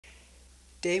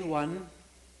Day 1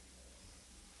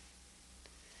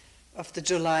 of the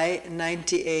July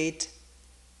 98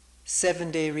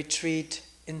 7-day retreat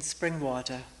in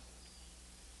Springwater.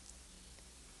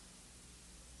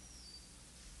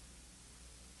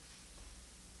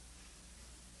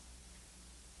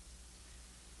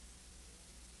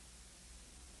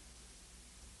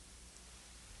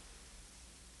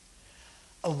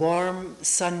 A warm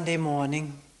Sunday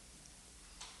morning.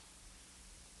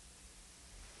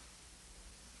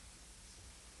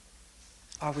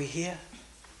 Are we here?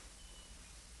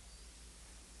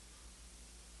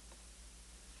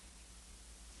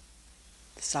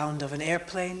 The sound of an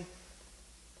airplane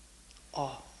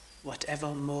or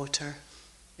whatever motor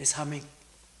is humming.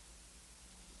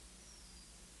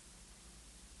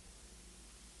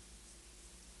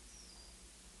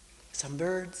 Some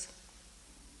birds,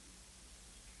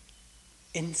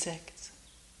 insects,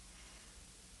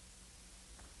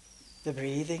 the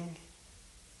breathing.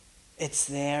 It's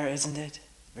there, isn't it?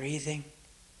 Breathing.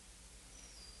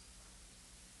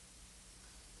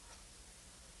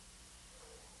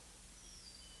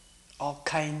 All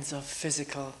kinds of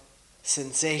physical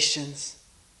sensations.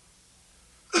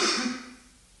 The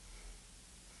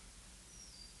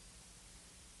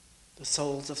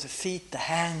soles of the feet, the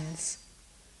hands,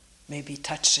 maybe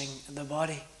touching the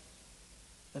body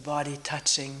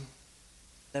touching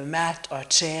the mat or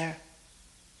chair,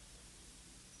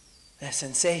 the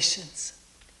sensations,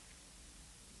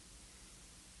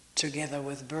 together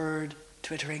with bird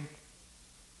twittering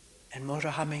and motor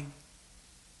humming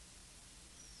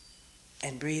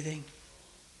and breathing.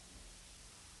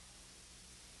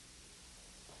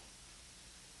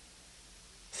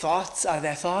 Thoughts, are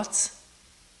there thoughts?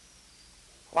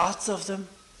 Lots of them?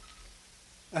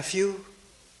 A few?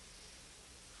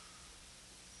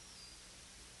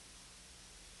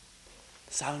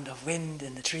 Sound of wind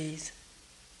in the trees,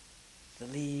 the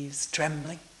leaves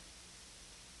trembling.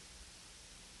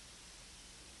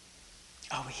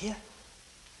 Are we here?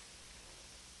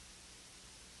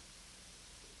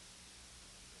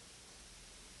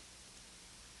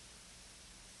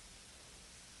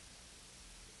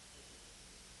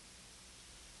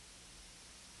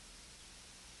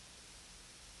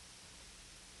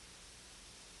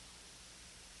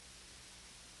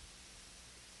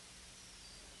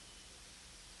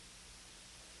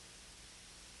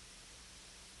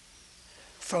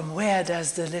 From where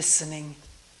does the listening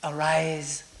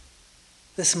arise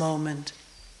this moment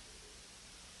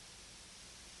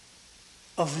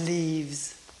of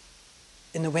leaves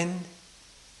in the wind?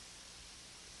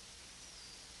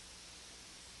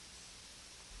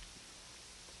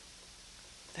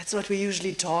 That's what we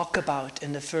usually talk about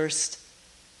in the first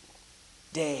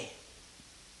day,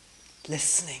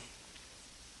 listening.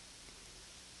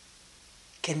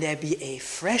 Can there be a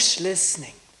fresh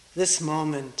listening this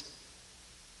moment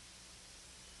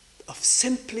of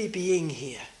simply being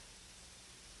here?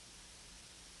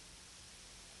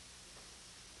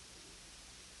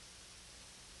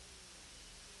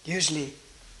 Usually,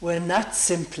 we're not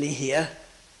simply here,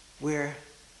 we're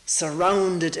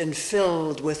surrounded and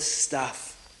filled with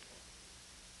stuff,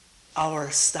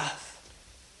 our stuff,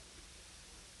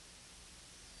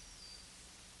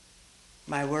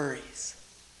 my worries,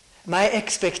 my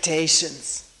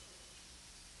expectations,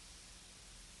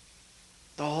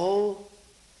 the whole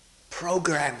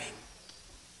programming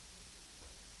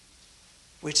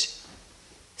which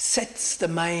sets the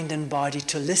mind and body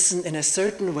to listen in a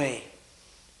certain way.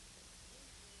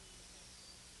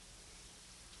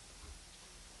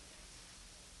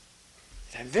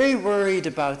 I'm very worried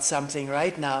about something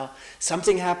right now,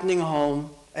 something happening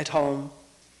at home,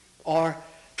 or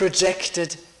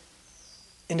projected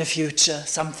in the future,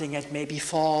 something that may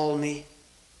befall me,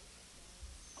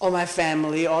 or my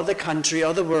family, or the country,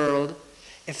 or the world.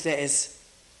 If there is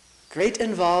great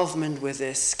involvement with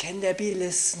this, can there be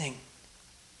listening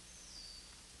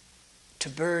to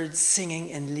birds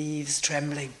singing and leaves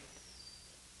trembling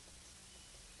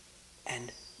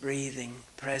and breathing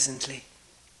presently?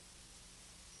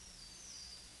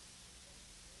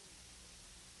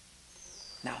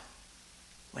 Now,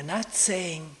 we're not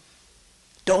saying,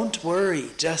 don't worry,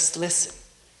 just listen.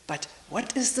 But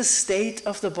what is the state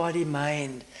of the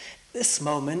body-mind this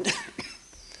moment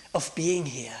of being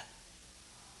here?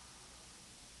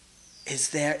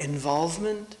 Is there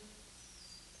involvement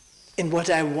in what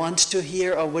I want to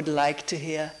hear or would like to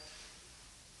hear?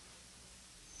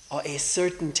 Or a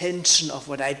certain tension of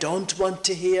what I don't want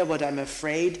to hear, what I'm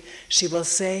afraid she will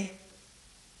say?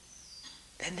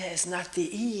 Then there is not the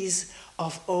ease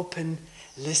of open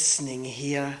listening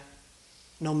here,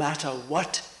 no matter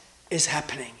what is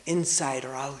happening, inside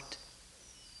or out.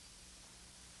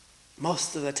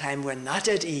 most of the time we're not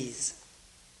at ease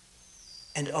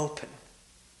and open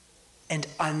and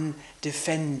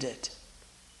undefended,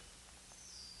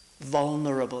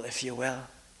 vulnerable, if you will.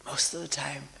 Most of the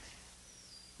time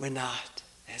we're not.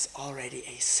 There's already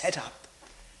a setup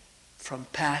from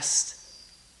past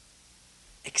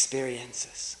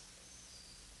experiences.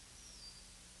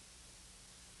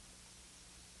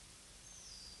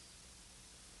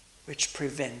 Which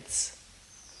prevents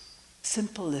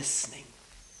simple listening.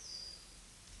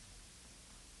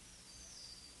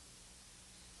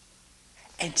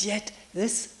 And yet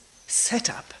this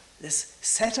setup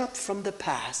from the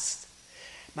past,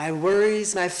 my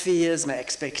worries, my fears, my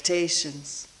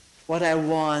expectations, what I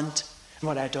want and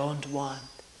what I don't want,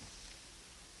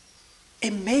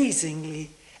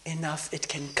 amazingly enough, it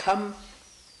can come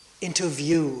into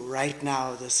view right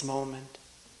now, this moment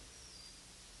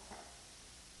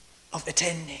of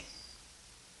attending.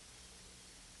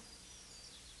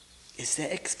 Is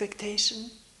there expectation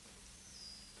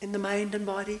in the mind and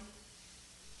body?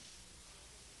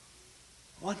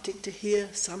 Wanting to hear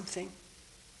something?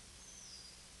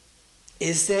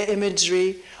 Is there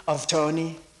imagery of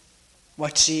Toni,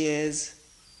 what she is,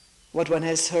 what one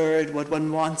has heard, what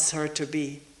one wants her to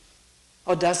be,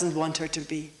 or doesn't want her to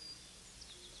be?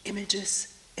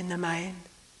 Images in the mind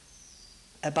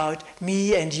about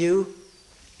me and you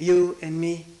and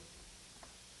me.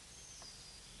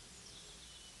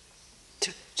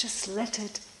 To just let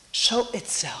it show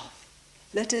itself.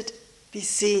 Let it be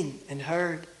seen and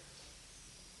heard.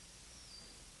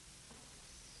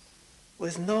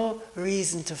 With no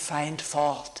reason to find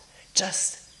fault.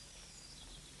 Just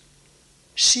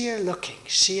sheer looking,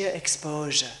 sheer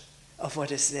exposure of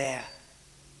what is there.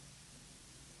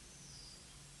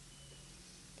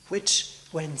 Which,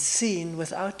 when seen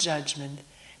without judgment,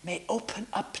 may open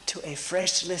up to a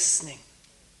fresh listening.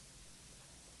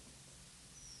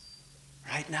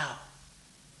 Right now,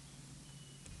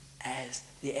 as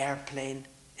the airplane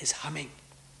is humming.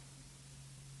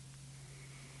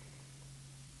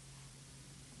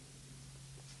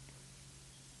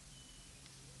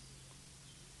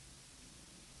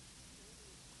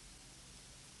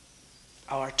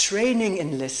 Our training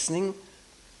in listening,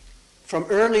 from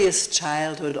earliest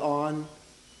childhood on,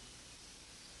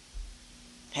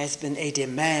 has been a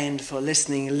demand for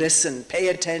listening. Listen, pay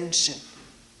attention,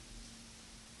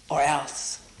 or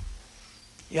else.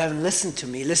 You haven't listened to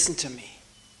me, listen to me.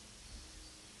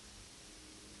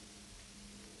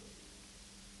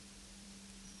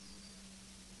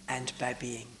 And by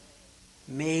being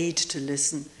made to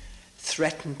listen,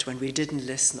 threatened when we didn't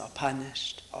listen, or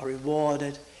punished, or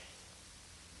rewarded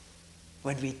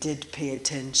when we did pay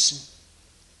attention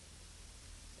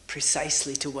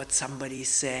precisely to what somebody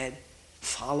said,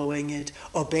 following it,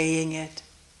 obeying it,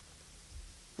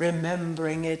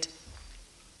 remembering it,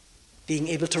 being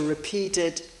able to repeat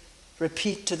it,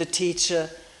 repeat to the teacher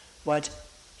what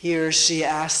he or she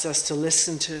asked us to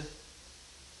listen to.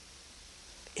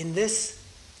 In this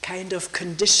kind of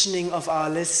conditioning of our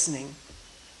listening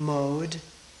mode,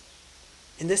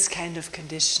 in this kind of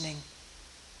conditioning,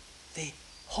 the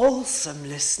wholesome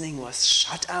listening was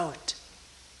shut out.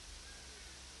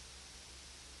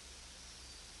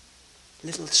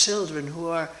 Little children who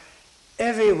are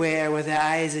everywhere with their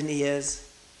eyes and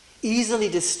ears, easily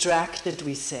distracted,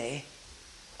 we say,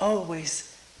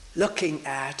 always looking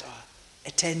at or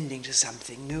attending to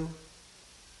something new.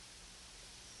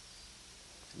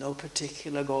 No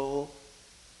particular goal,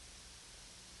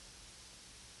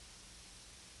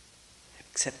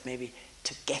 except maybe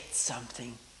to get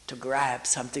something, to grab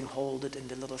something, hold it in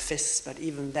the little fist, but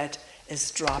even that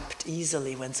is dropped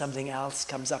easily when something else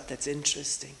comes up that's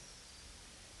interesting.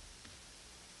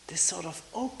 This sort of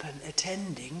open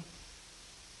attending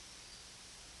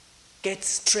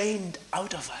gets trained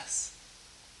out of us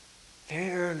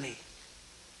very early.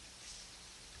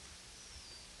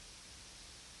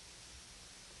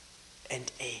 And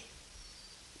a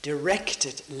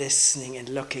directed listening and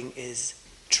looking is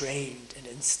trained and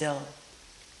instilled,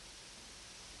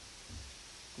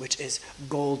 which is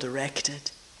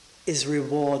goal-directed, is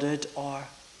rewarded, or,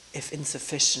 if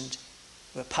insufficient,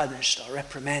 we're punished or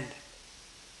reprimanded.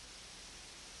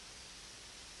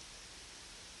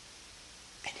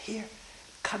 And here,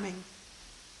 coming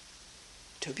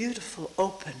to a beautiful,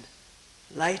 open,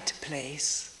 light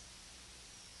place,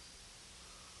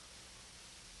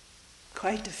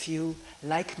 quite a few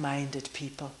like-minded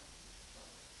people.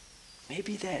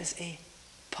 Maybe there's a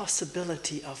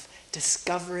possibility of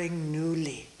discovering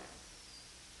newly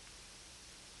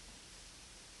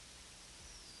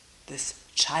this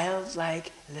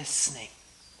childlike listening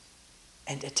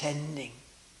and attending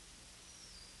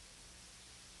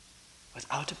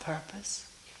without a purpose,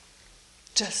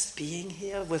 just being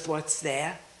here with what's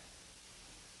there,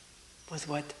 with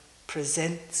what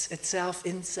presents itself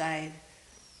inside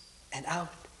and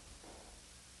out.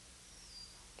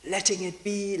 Letting it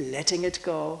be, letting it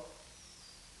go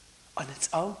on its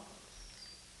own,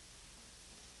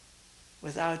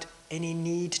 without any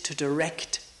need to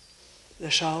direct the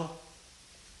show,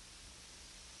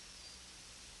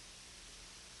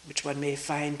 which one may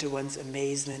find to one's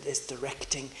amazement is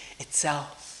directing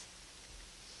itself.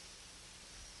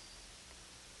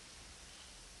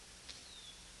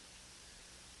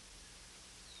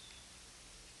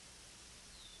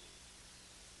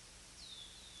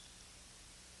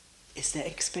 Is there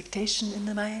expectation in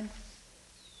the mind?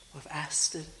 We've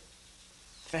asked it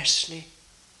freshly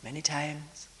many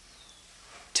times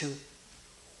to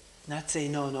not say,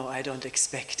 no, I don't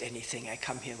expect anything, I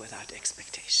come here without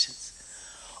expectations.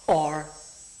 Or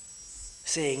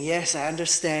saying, yes, I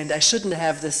understand, I shouldn't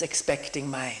have this expecting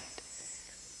mind.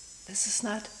 This is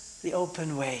not the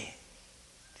open way.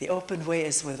 The open way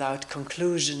is without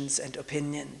conclusions and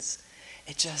opinions.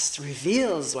 It just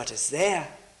reveals what is there.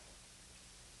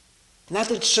 Not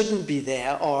that it shouldn't be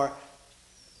there, or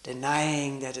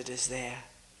denying that it is there,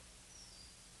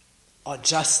 or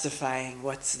justifying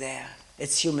what's there.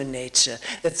 It's human nature.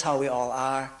 That's how we all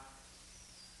are.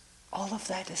 All of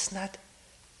that is not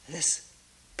this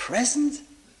present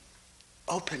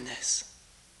openness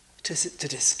to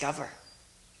discover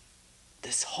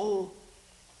this whole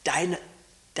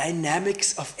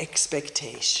dynamics of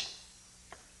expectation,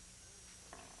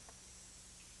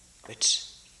 which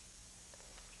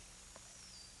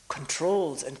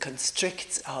controls and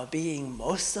constricts our being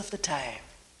most of the time,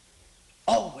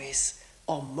 always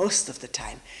or most of the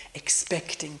time,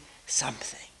 expecting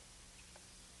something,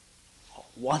 or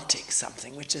wanting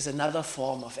something, which is another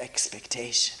form of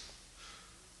expectation.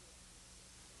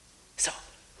 So,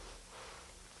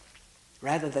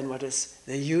 rather than what is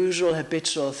the usual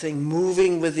habitual thing,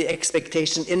 moving with the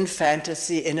expectation in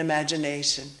fantasy, in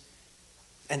imagination,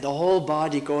 and the whole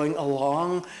body going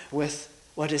along with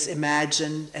what is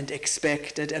imagined and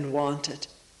expected and wanted.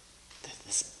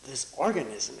 This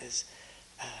organism is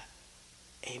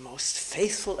a most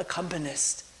faithful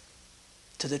accompanist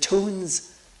to the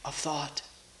tunes of thought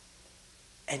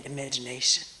and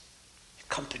imagination. It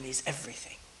accompanies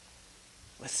everything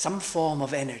with some form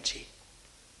of energy,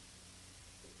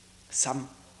 some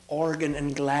organ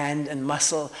and gland and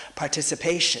muscle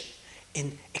participation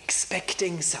in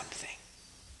expecting something.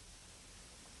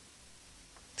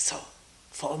 So,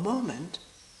 for a moment,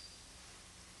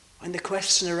 when the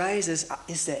question arises,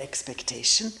 is there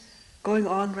expectation going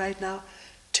on right now?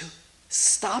 To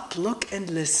stop, look, and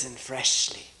listen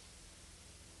freshly.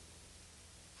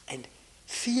 And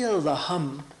feel the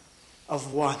hum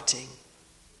of wanting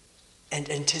and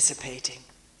anticipating.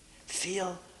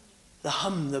 Feel the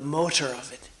hum, the motor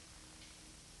of it.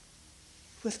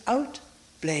 Without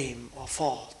blame or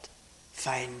fault,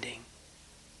 finding,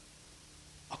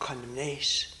 or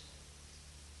condemnation,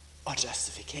 or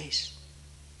justification.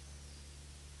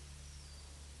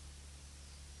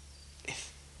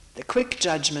 If the quick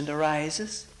judgment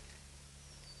arises,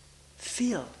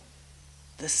 feel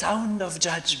the sound of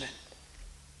judgment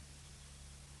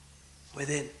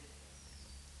within,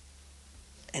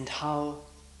 and how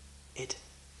it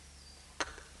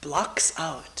blocks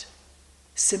out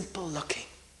simple looking.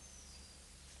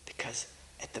 Because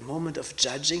at the moment of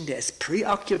judging, there is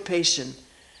preoccupation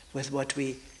with what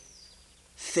we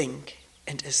think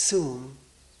and assume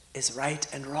is right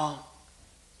and wrong.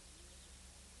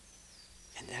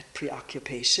 And that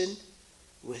preoccupation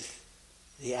with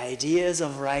the ideas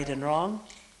of right and wrong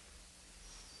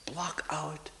block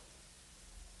out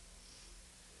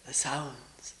the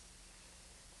sounds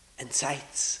and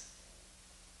sights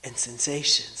and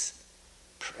sensations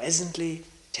presently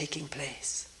taking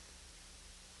place.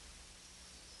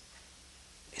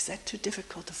 Is that too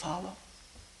difficult to follow?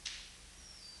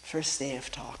 First day of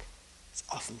talk, it's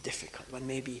often difficult. One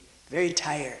may be very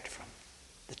tired from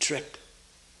the trip.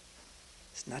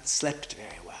 It's not slept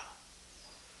very well.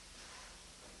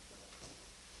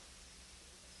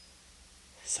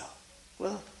 So,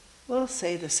 we'll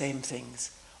say the same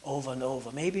things over and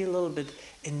over, maybe a little bit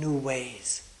in new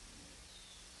ways,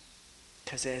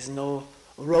 because there's no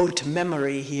rote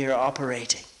memory here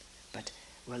operating, but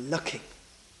we're looking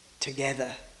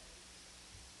together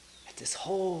at this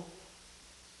whole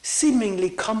seemingly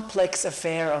complex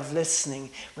affair of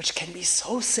listening, which can be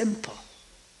so simple.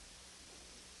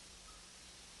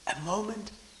 A moment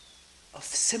of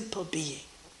simple being.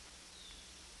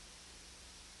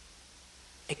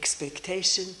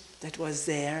 Expectation that was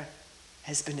there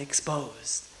has been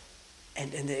exposed.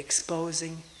 and in the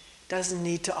exposing doesn't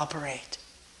need to operate,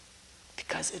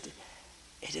 because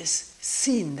it is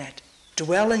seen that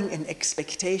dwelling in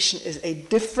expectation is a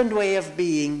different way of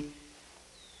being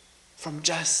from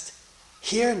just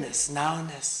here-ness,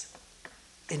 now-ness,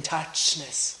 in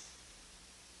touchness.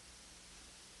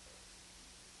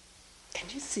 Can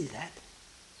you see that?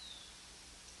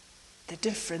 The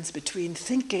difference between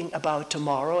thinking about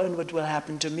tomorrow and what will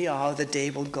happen to me or how the day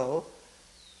will go,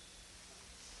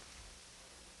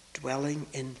 dwelling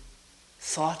in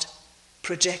thought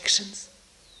projections,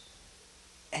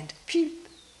 and peep,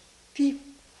 peep,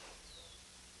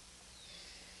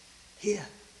 here,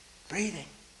 breathing,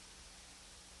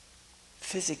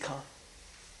 physical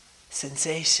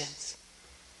sensations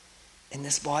in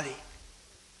this body.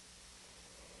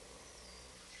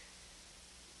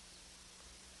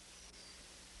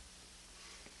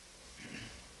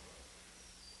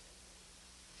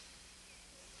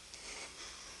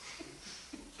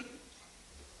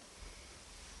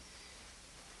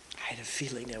 I had a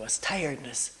feeling there was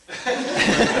tiredness.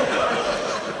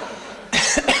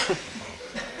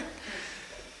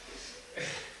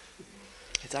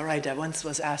 It's all right. I once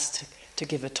was asked to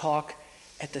give a talk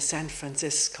at the San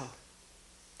Francisco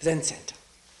Zen Center.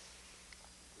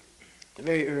 The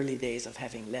very early days of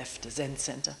having left the Zen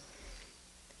Center.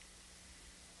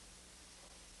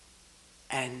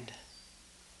 And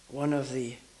one of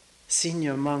the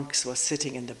senior monks was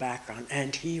sitting in the background,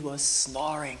 and he was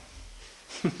snoring.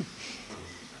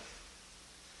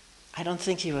 I don't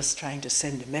think he was trying to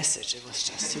send a message. It was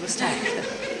just, he was tired.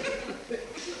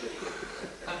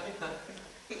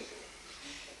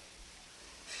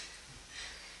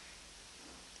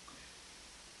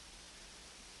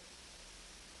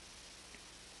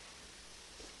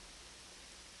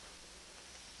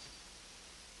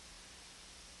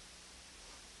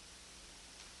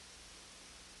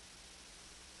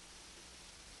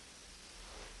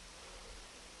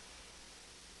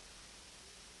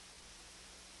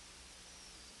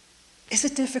 Is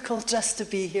it difficult just to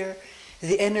be here?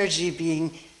 The energy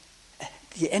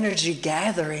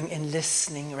gathering and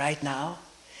listening right now.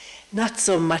 Not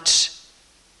so much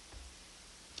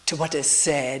to what is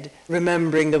said,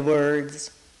 remembering the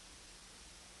words,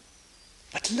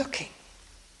 but looking,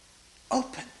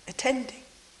 open, attending.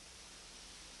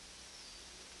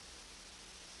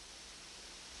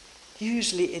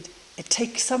 Usually it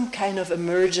takes some kind of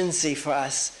emergency for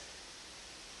us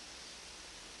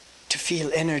to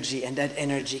feel energy, and that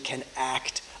energy can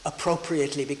act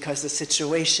appropriately because the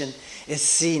situation is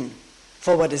seen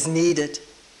for what is needed.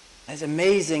 There's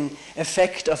amazing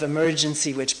effect of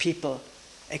emergency which people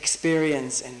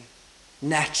experience in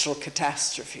natural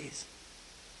catastrophes.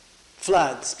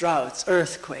 Floods, droughts,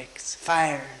 earthquakes,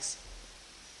 fires.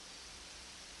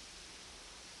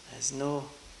 There's no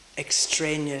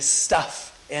extraneous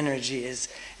stuff. Energy is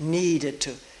needed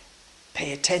to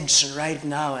pay attention right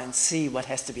now and see what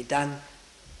has to be done,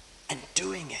 and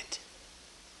doing it.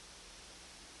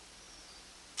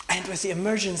 And with the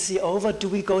emergency over, do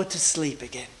we go to sleep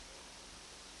again?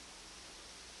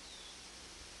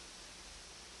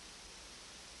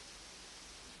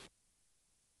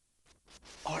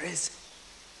 Or is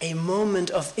a moment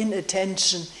of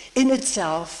inattention in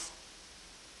itself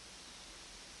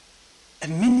a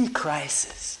mini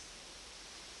crisis?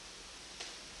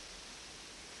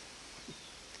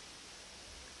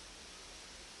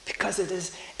 Because it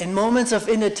is in moments of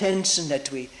inattention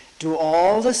that we do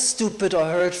all the stupid or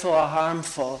hurtful or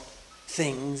harmful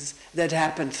things that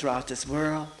happen throughout this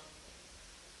world.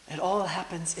 It all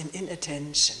happens in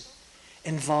inattention,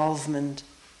 involvement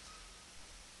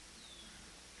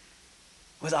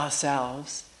with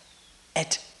ourselves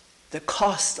at the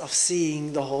cost of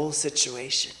seeing the whole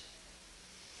situation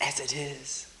as it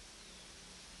is.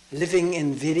 Living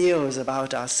in videos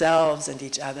about ourselves and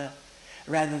each other,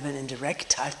 rather than in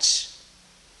direct touch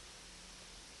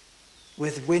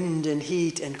with wind and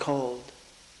heat and cold.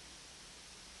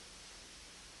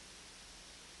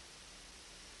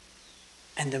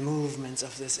 And the movements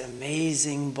of this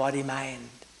amazing body-mind.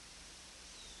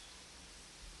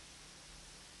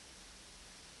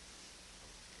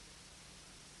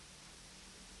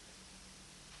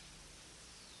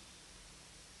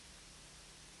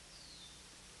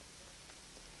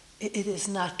 It is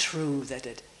not true that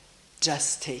it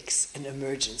just takes an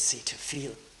emergency to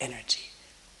feel energy.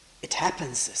 It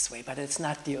happens this way, but it's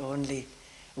not the only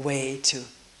way to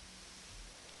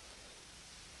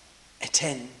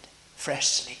attend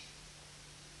freshly.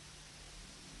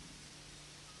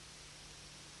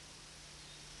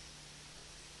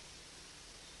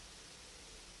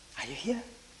 Are you here?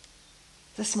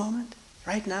 This moment?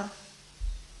 Right now?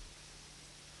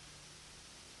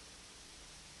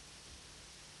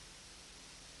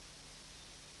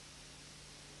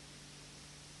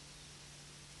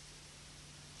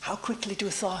 How quickly do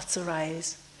thoughts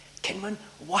arise? Can one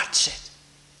watch it?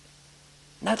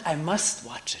 Not I must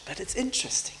watch it, but it's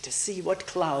interesting to see what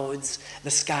clouds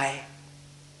the sky.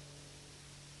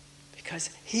 Because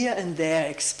here and there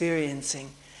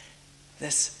experiencing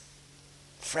this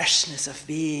freshness of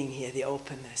being here, the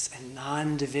openness and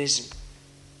non-division,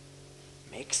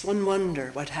 makes one wonder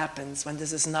what happens when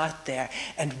this is not there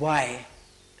and why.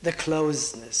 The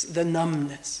closeness, the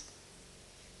numbness,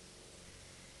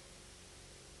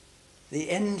 the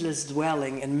endless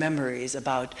dwelling in memories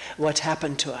about what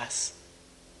happened to us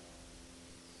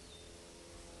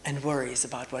and worries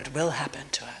about what will happen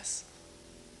to us.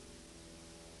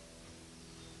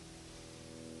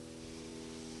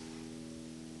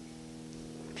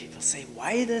 People say,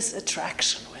 why this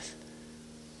attraction with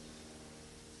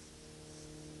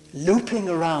looping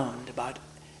around about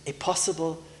a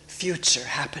possible future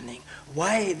happening?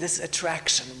 Why this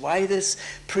attraction? Why this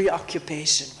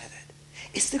preoccupation with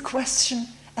it? Is the question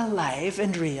alive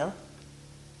and real?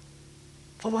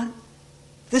 For one,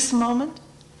 this moment,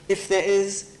 if there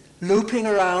is looping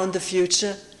around the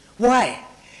future, why?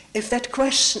 If that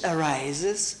question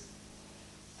arises,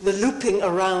 the looping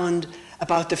around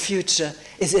about the future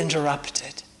is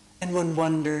interrupted, and one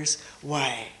wonders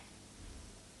why.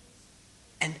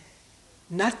 And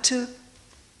not to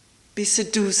be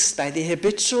seduced by the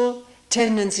habitual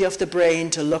tendency of the brain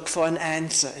to look for an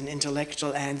answer, an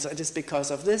intellectual answer. It is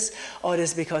because of this, or it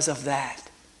is because of that.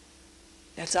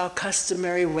 That's our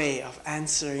customary way of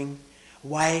answering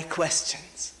why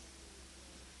questions.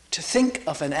 To think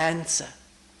of an answer.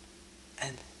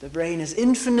 And the brain is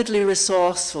infinitely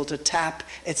resourceful to tap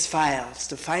its files,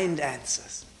 to find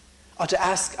answers, or to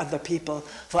ask other people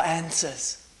for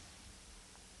answers.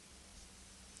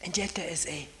 And yet there is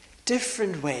a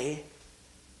different way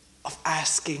of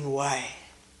asking why.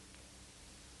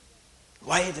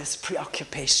 Why this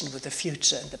preoccupation with the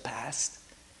future and the past?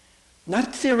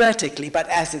 Not theoretically, but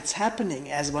as it's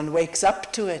happening, as one wakes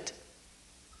up to it.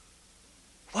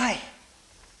 Why?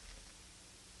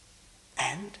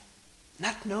 And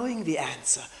not knowing the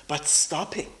answer, but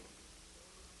stopping,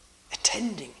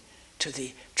 attending to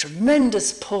the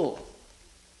tremendous pull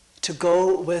to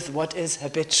go with what is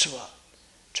habitual,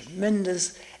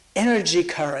 tremendous energy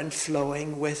current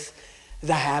flowing with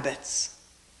the habits,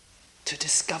 to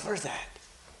discover that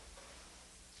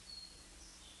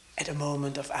at a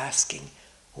moment of asking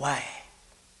why.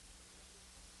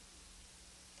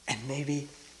 And maybe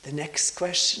the next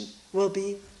question will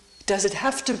be, does it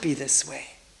have to be this way?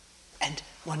 And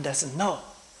one doesn't know,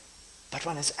 but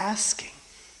one is asking.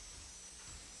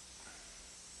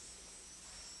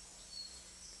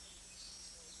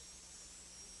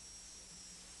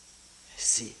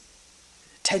 See,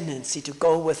 tendency to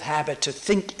go with habit, to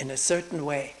think in a certain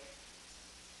way,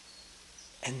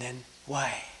 and then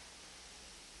why?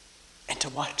 And to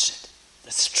watch it,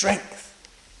 the strength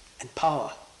and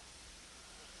power.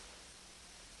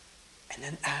 And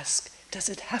then ask, does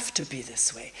it have to be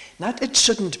this way? Not it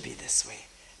shouldn't be this way,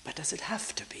 but does it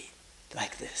have to be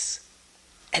like this?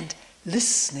 And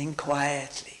listening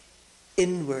quietly,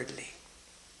 inwardly.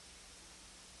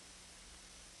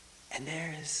 And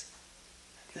there is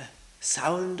the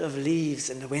sound of leaves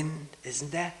in the wind,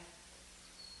 isn't there?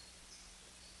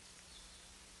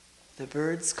 The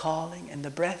birds calling and the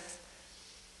breath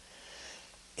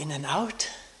in and out.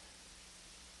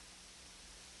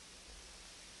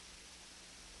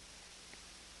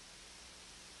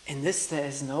 In this there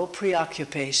is no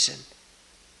preoccupation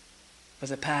with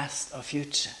the past or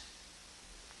future.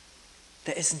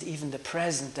 There isn't even the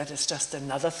present, that is just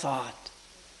another thought.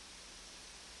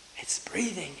 It's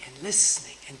breathing and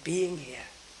listening and being here.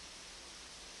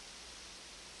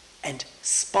 And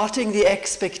spotting the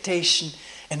expectation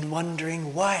and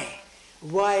wondering why.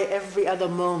 Why every other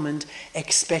moment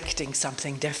expecting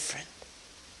something different?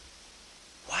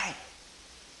 Why?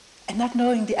 And not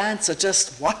knowing the answer,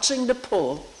 just watching the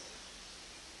pull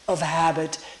of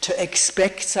habit to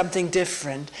expect something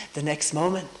different the next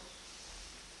moment.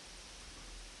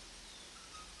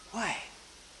 Why?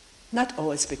 Not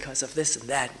always because of this and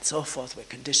that and so forth. We're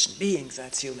conditioned beings,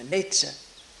 that's human nature.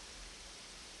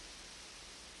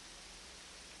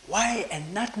 Why?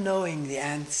 And not knowing the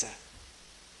answer.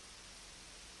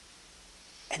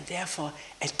 And therefore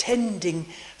attending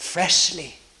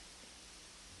freshly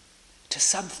to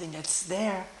something that's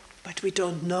there, but we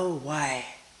don't know why.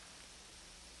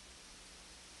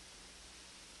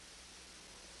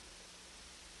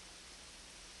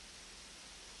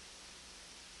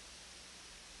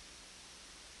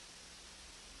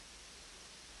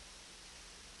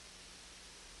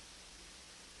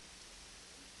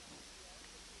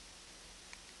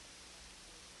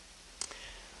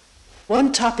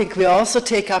 One topic we also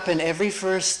take up in every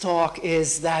first talk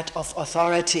is that of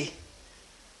authority.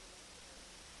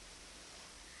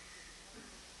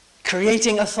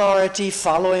 Creating authority,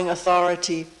 following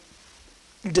authority,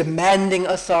 demanding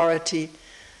authority,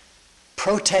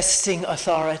 protesting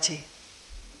authority.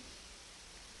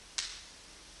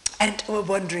 And we're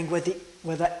wondering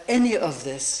whether any of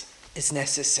this is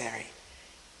necessary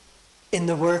in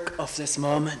the work of this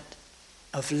moment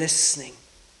of listening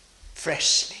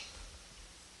freshly.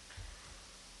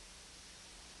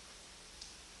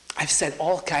 I've said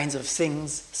all kinds of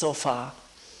things so far.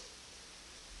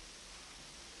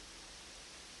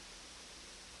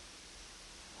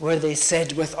 Were they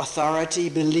said with authority?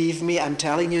 Believe me, I'm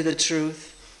telling you the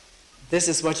truth. This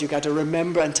is what you got to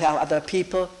remember and tell other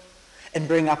people and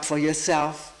bring up for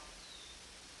yourself.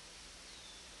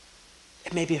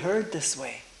 It may be heard this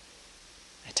way.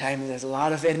 At times there's a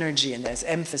lot of energy and there's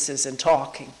emphasis in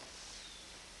talking,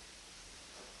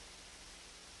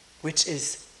 which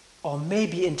is or may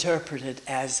be interpreted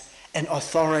as an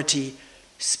authority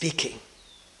speaking.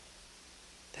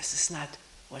 This is not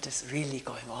what is really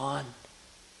going on.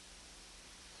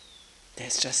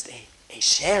 There's just a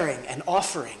sharing, an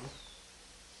offering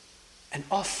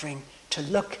to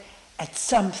look at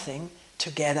something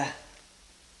together.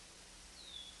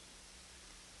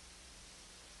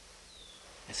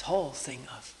 This whole thing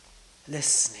of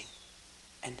listening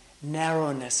and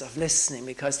narrowness of listening,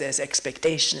 because there's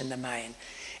expectation in the mind,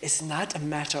 is not a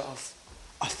matter of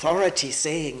authority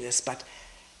saying this, but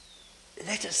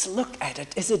let us look at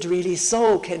it. Is it really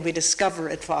so? Can we discover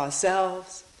it for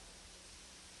ourselves?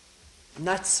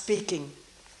 Not speaking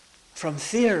from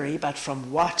theory, but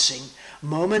from watching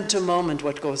moment to moment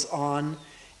what goes on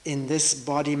in this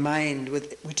body-mind,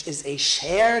 which is a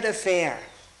shared affair.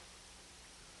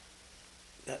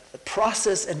 The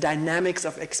process and dynamics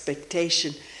of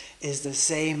expectation is the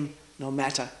same no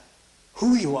matter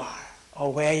who you are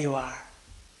or where you are.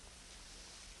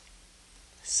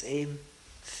 Same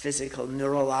physical,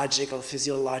 neurological,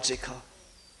 physiological,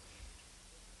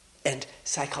 and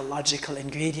psychological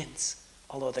ingredients.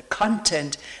 Although the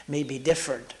content may be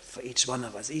different for each one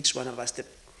of us. Each one of us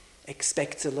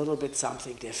expects a little bit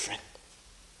something different.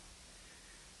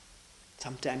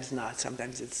 Sometimes not,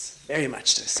 sometimes it's very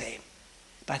much the same.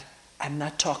 But I'm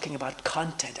not talking about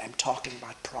content, I'm talking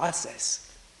about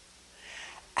process.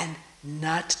 And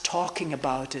not talking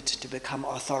about it to become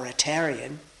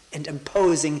authoritarian and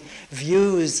imposing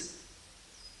views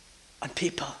on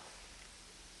people.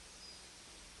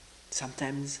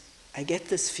 Sometimes I get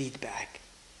this feedback.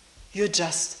 You're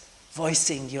just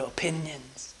voicing your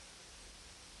opinions.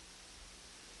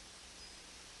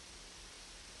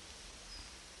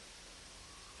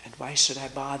 And why should I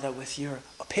bother with your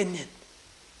opinion?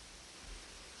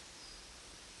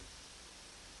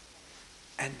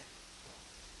 And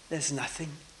there's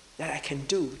nothing that I can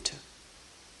do to.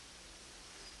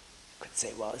 I could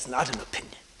say, well, it's not an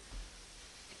opinion.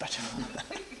 But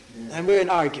and we're in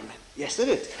argument. Yes, it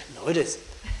is. No, it isn't.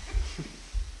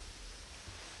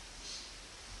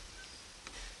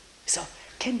 So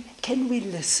can we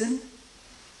listen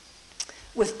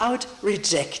without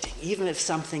rejecting, even if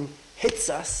something hits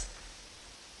us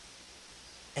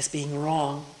as being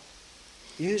wrong?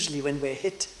 Usually when we're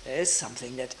hit, there is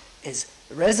something that is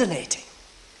resonating.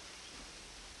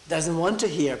 Doesn't want to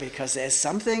hear because there's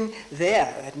something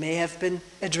there that may have been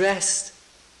addressed.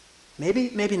 Maybe,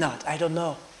 maybe not, I don't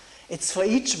know. It's for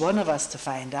each one of us to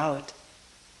find out.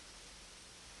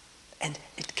 And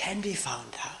it can be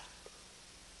found out.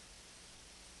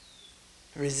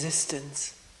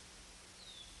 Resistance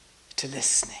to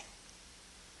listening.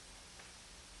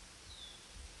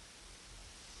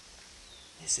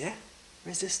 Is there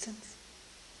resistance?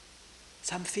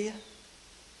 Some fear?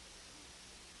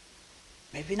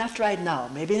 Maybe not right now,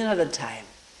 maybe another time.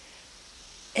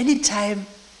 Anytime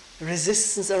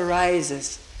resistance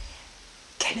arises,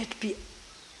 can it be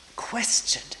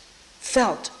questioned,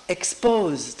 felt,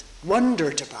 exposed,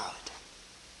 wondered about?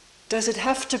 Does it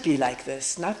have to be like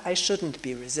this? Not, I shouldn't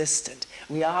be resistant.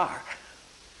 We are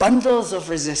bundles of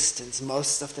resistance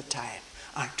most of the time,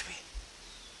 aren't we?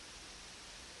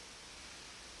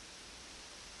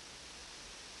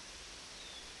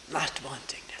 Not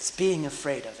wanting this, being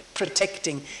afraid of it,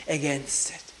 protecting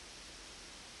against it.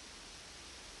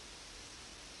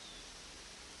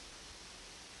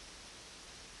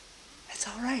 It's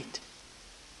all right.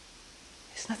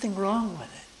 There's nothing wrong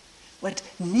with it. What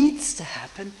needs to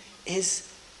happen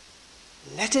is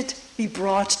let it be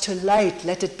brought to light,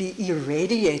 let it be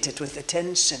irradiated with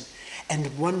attention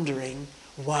and wondering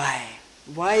why.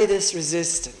 Why this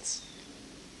resistance?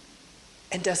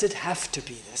 And does it have to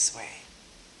be this way?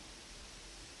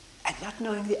 and not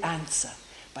knowing the answer,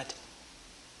 but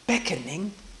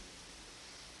beckoning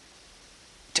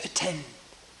to attend,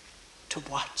 to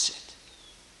watch it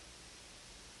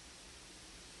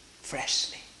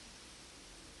freshly.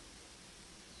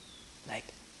 Like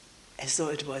as though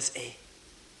it was a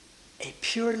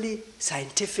purely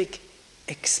scientific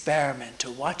experiment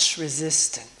to watch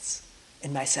resistance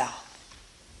in myself.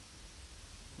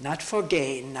 Not for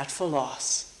gain, not for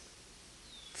loss,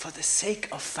 for the sake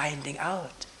of finding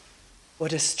out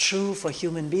what is true for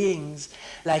human beings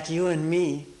like you and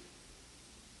me,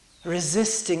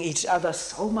 resisting each other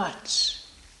so much,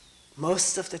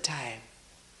 most of the time,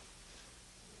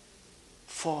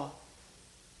 for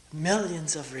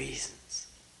millions of reasons.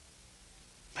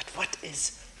 But what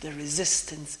is the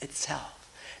resistance itself?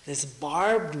 This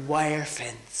barbed wire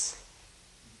fence.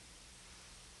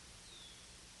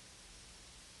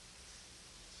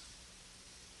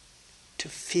 To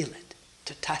feel it,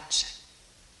 to touch it,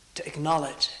 to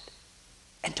acknowledge it,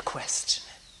 and to question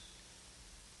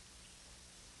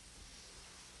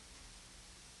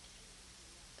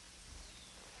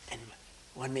it. And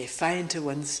one may find to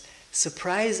one's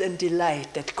surprise and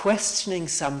delight that questioning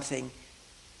something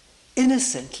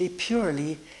innocently,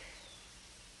 purely,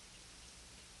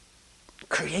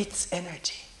 creates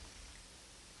energy.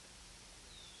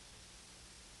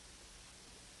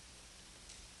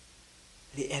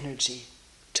 The energy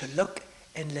to look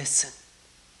and listen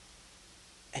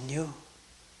anew.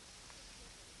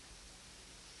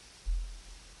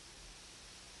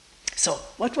 So,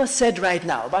 what was said right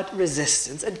now about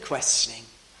resistance and questioning?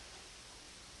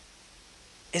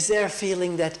 Is there a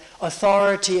feeling that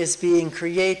authority is being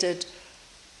created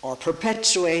or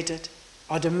perpetuated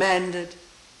or demanded,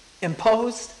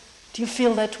 imposed? Do you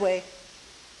feel that way?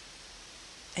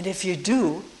 And if you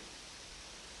do,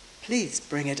 please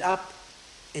bring it up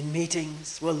in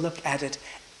meetings. We'll look at it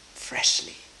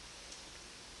freshly.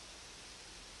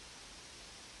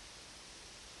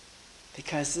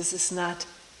 Because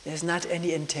there's not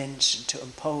any intention to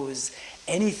impose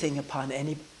anything upon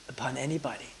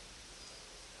anybody.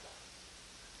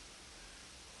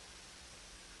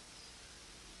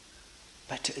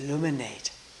 But to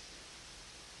illuminate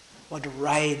what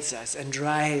rides us and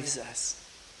drives us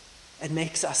and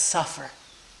makes us suffer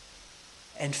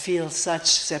and feel such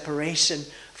separation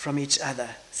from each other,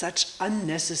 such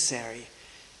unnecessary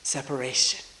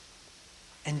separation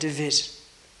and division.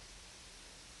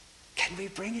 Can we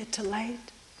bring it to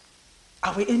light?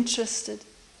 Are we interested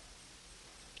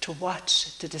to watch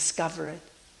it, to discover it,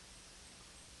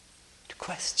 to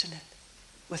question it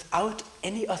without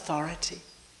any authority?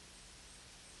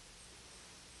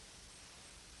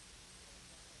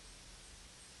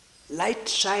 Light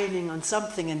shining on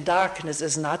something in darkness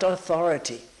is not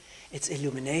authority, it's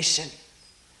illumination.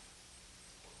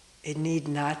 It need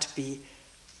not be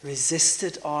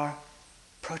resisted or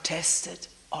protested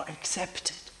or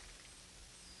accepted.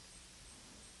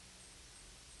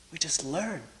 We just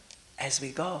learn as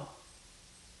we go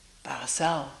by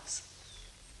ourselves.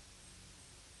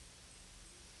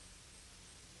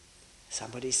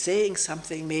 Somebody saying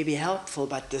something may be helpful,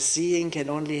 but the seeing can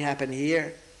only happen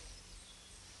here.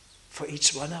 For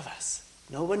each one of us.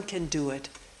 No one can do it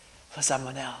for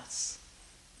someone else.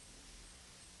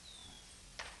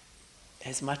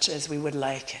 As much as we would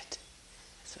like it.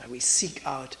 That's why we seek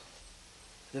out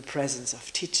the presence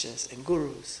of teachers and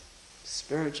gurus,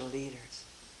 spiritual leaders.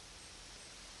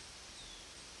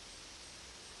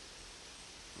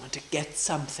 We want to get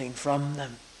something from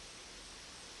them.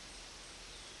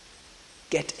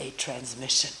 Get a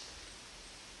transmission.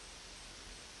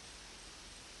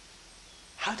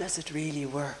 How does it really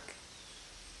work?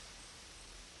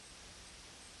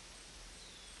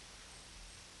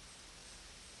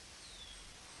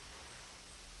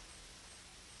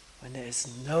 When there is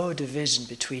no division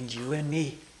between you and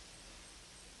me.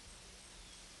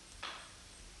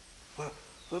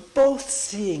 We're both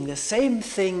seeing the same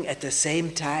thing at the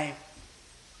same time.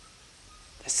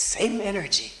 The same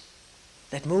energy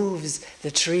that moves the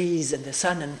trees and the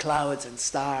sun and clouds and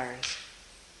stars.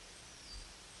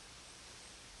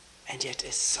 And yet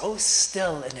is so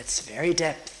still in its very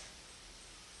depth.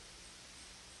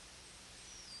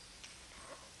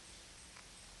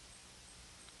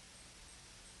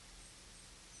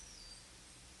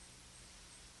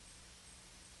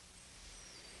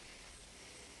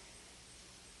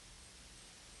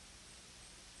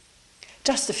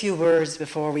 Just a few words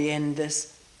before we end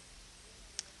this.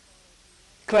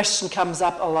 Question comes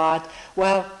up a lot.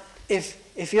 Well,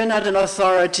 if you're not an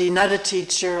authority, not a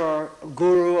teacher or a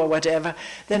guru or whatever,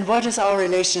 then what is our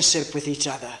relationship with each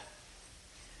other?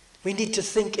 We need to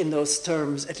think in those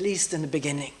terms, at least in the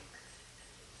beginning.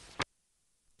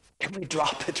 we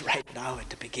drop it right now at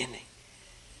the beginning.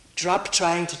 Drop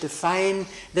trying to define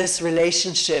this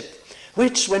relationship,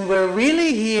 which when we're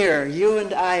really here, you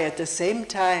and I at the same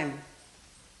time,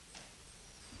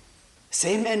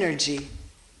 same energy,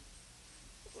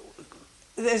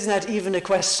 there's not even a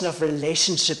question of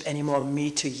relationship anymore,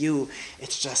 me to you.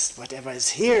 It's just whatever is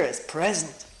here is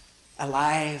present,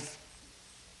 alive.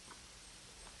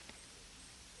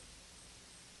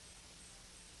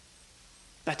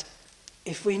 But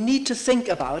if we need to think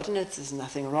about, and there's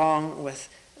nothing wrong with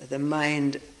the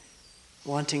mind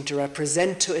wanting to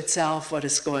represent to itself what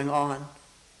is going on,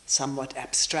 somewhat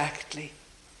abstractly,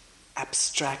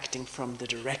 abstracting from the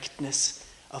directness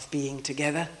of being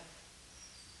together.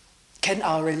 Can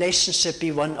our relationship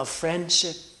be one of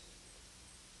friendship,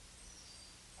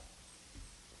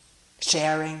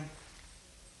 sharing,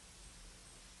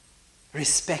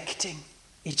 respecting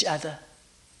each other,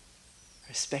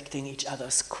 respecting each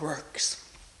other's quirks?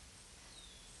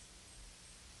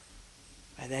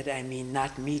 By that I mean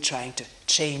not me trying to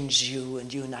change you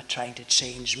and you not trying to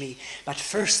change me, but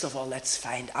first of all, let's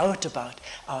find out about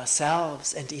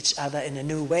ourselves and each other in a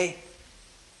new way.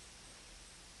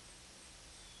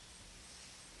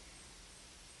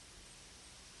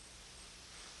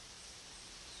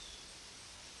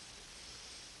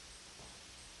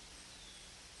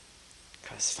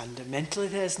 Because fundamentally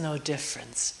there's no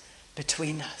difference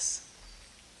between us,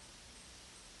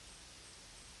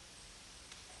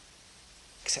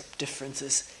 except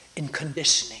differences in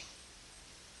conditioning,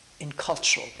 in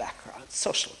cultural background,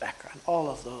 social background, all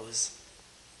of those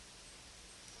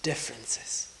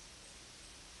differences,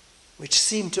 which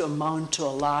seem to amount to a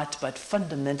lot, but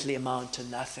fundamentally amount to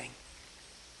nothing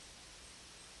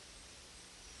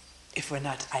if we're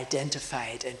not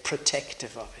identified and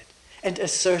protective of it, and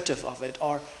assertive of it,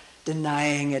 or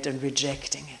denying it and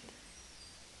rejecting it.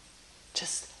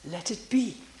 Just let it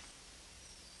be.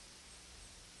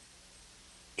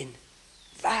 In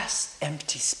vast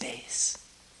empty space.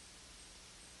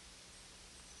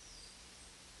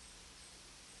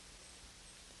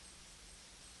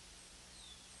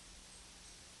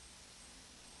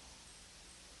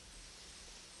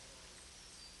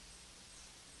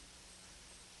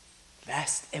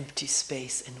 Vast empty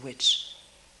space in which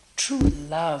true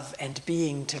love and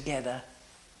being together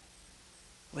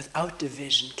without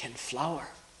division can flower.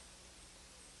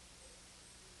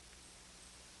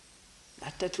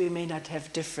 Not that we may not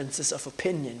have differences of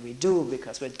opinion, we do,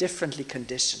 because we're differently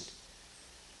conditioned.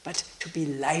 But to be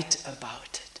light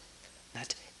about it,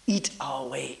 not eat our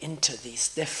way into these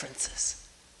differences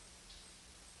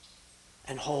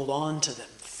and hold on to them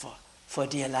for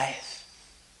dear life.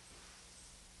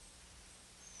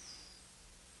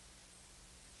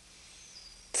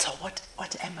 So what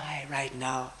am I right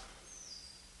now?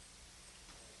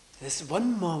 This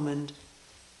one moment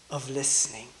of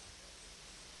listening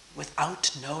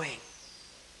without knowing.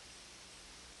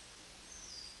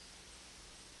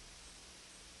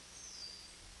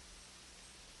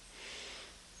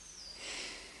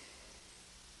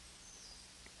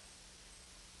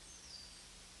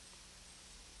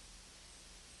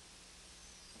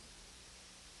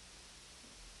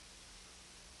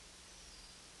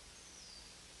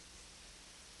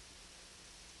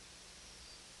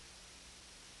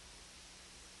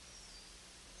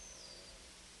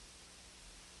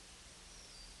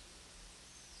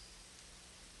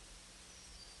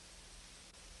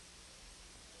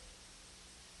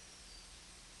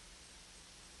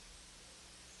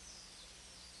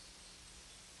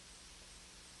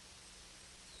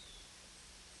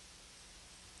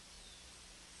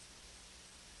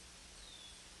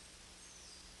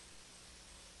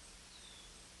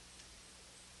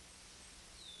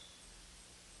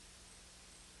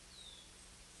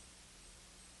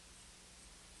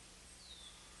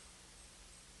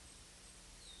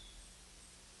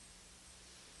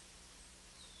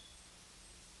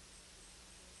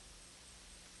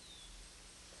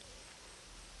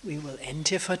 We will end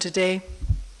here for today.